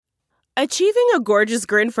Achieving a gorgeous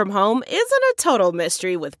grin from home isn't a total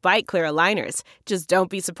mystery with Byte Clear aligners. Just don't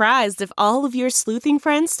be surprised if all of your sleuthing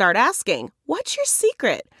friends start asking, "What's your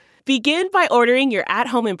secret?" Begin by ordering your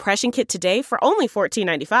at-home impression kit today for only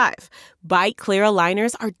 $14.95. Byte Clear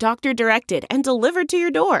aligners are doctor-directed and delivered to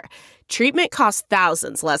your door. Treatment costs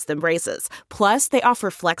thousands less than braces. Plus, they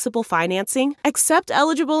offer flexible financing, accept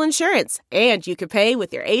eligible insurance, and you can pay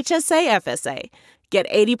with your HSA FSA. Get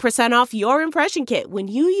 80% off your impression kit when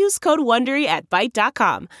you use code WONDERY at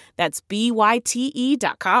Byte.com. That's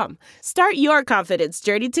BYTE.com. Start your confidence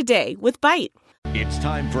journey today with Byte. It's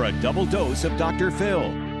time for a double dose of Dr. Phil.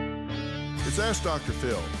 It's Ask Dr.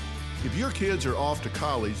 Phil. If your kids are off to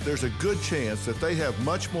college, there's a good chance that they have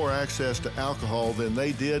much more access to alcohol than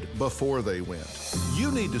they did before they went.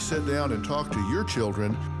 You need to sit down and talk to your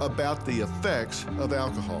children about the effects of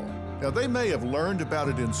alcohol. Now, they may have learned about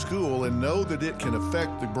it in school and know that it can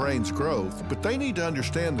affect the brain's growth, but they need to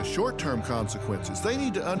understand the short-term consequences. They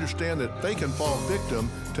need to understand that they can fall victim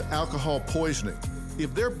to alcohol poisoning.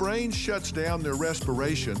 If their brain shuts down their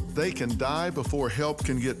respiration, they can die before help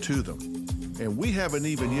can get to them. And we haven't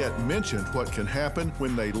even yet mentioned what can happen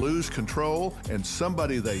when they lose control and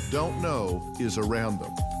somebody they don't know is around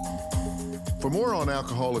them. For more on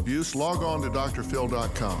alcohol abuse, log on to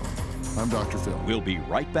drphil.com. I'm Dr. Phil. We'll be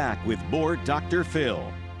right back with more Dr. Phil.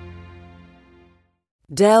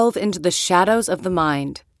 Delve into the shadows of the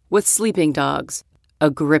mind with Sleeping Dogs, a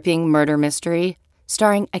gripping murder mystery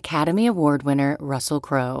starring Academy Award winner Russell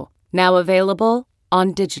Crowe. Now available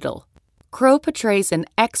on digital. Crowe portrays an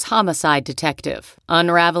ex-homicide detective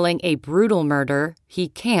unraveling a brutal murder he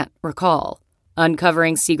can't recall.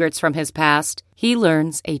 Uncovering secrets from his past, he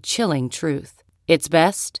learns a chilling truth. It's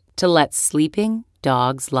best to let sleeping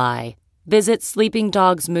dogs lie. Visit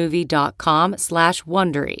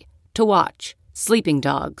sleepingdogsmovie.com/Wondery to watch Sleeping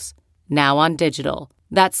Dogs, now on digital.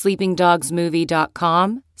 That's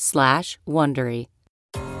sleepingdogsmovie.com/Wondery.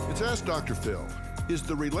 It's Ask Dr. Phil. Is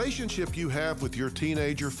the relationship you have with your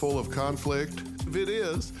teenager full of conflict? If it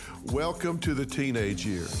is, welcome to the teenage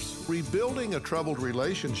years. Rebuilding a troubled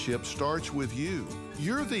relationship starts with you.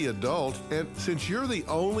 You're the adult, and since you're the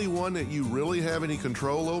only one that you really have any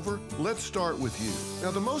control over, let's start with you.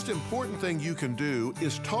 Now, the most important thing you can do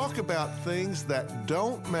is talk about things that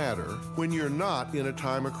don't matter when you're not in a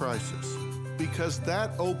time of crisis, because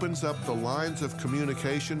that opens up the lines of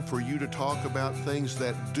communication for you to talk about things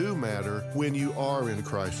that do matter when you are in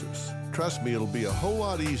crisis. Trust me, it'll be a whole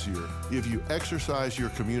lot easier if you exercise your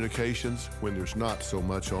communications when there's not so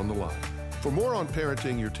much on the line. For more on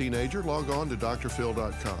parenting your teenager, log on to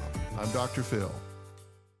drphil.com. I'm Dr. Phil.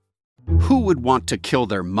 Who would want to kill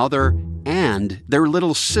their mother and their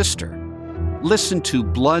little sister? Listen to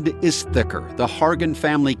Blood is Thicker, the Hargan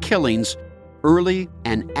family killings, early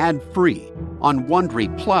and ad-free on Wondery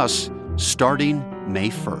Plus starting May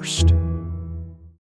 1st.